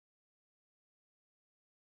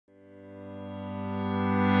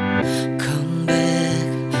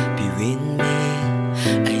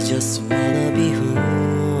just wanna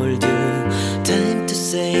behold you. Time to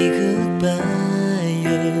say goodbye.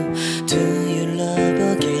 You, do you love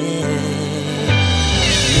again?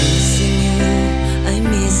 Missing you, I'm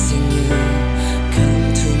missing you. Come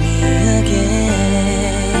to me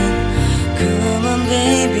again. Come on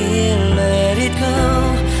baby, let it go.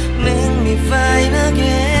 Make me fine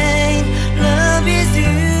again. Love is you.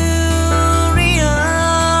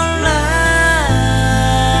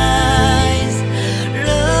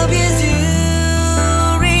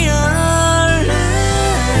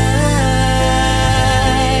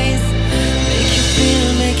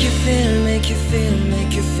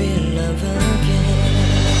 Make you feel love again.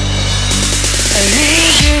 I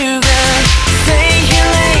need you, girl. Stay here,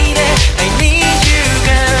 lady. I need you,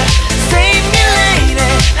 girl. Save me,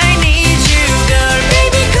 lady. I need you, girl.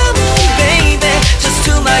 Baby, come on, baby. Just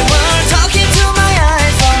to my world, talking to my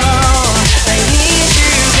eyes. Oh, I need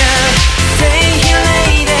you, girl. Stay here,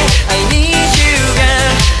 lady. I need you,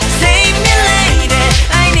 girl. Save me, lady.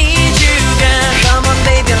 I need you, girl. Come on,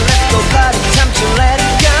 baby, let's go party. Time to let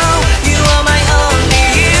it go. You are my only.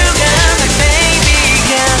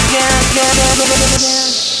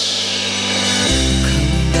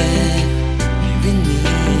 Come back with me,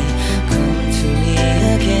 come to me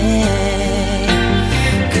again.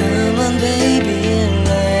 Come on baby,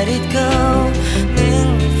 let it go.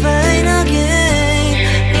 Make me fine again.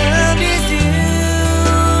 Love is you,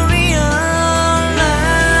 realize.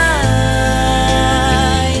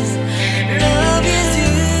 Love is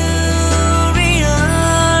you, realize.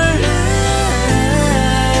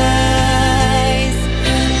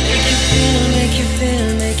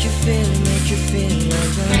 Make you feel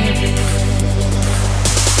love again.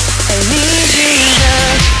 I need you,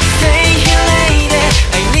 girl. Stay here, lady.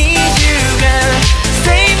 I need you, girl.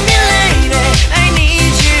 Save me, lady. I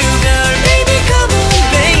need you, girl. Baby, come on,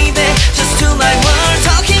 baby. Just to my world,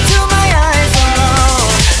 talking to my eyes. Oh,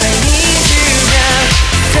 I need you, girl.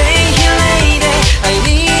 Stay here, lady. I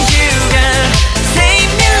need you, girl.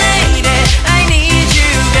 Save me, lady. I need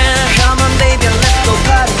you, girl. Come on, baby, let's go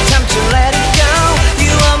party. Time to let it go.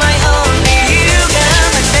 You are my only, you got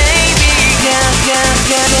my baby, girl.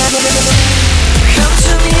 Come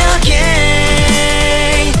to me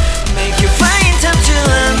again. Make you find time to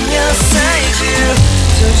on your side, you.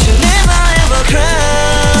 Don't you never ever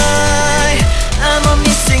cry. I'm a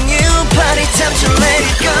missing you. Party time to let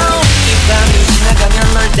it go. 이 밤이 지나가면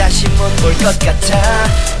널 다시 못 볼 것 같아.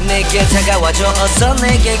 내게 다가와줘. 어서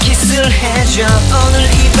내게 키스를 해줘. 오늘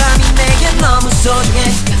이 밤이 내게 너무 소중해.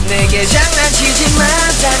 내게 장난치지 마.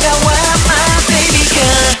 다가와 my baby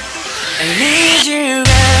girl. I need you,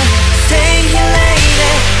 girl. Stay here,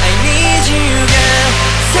 lady. I need you, girl.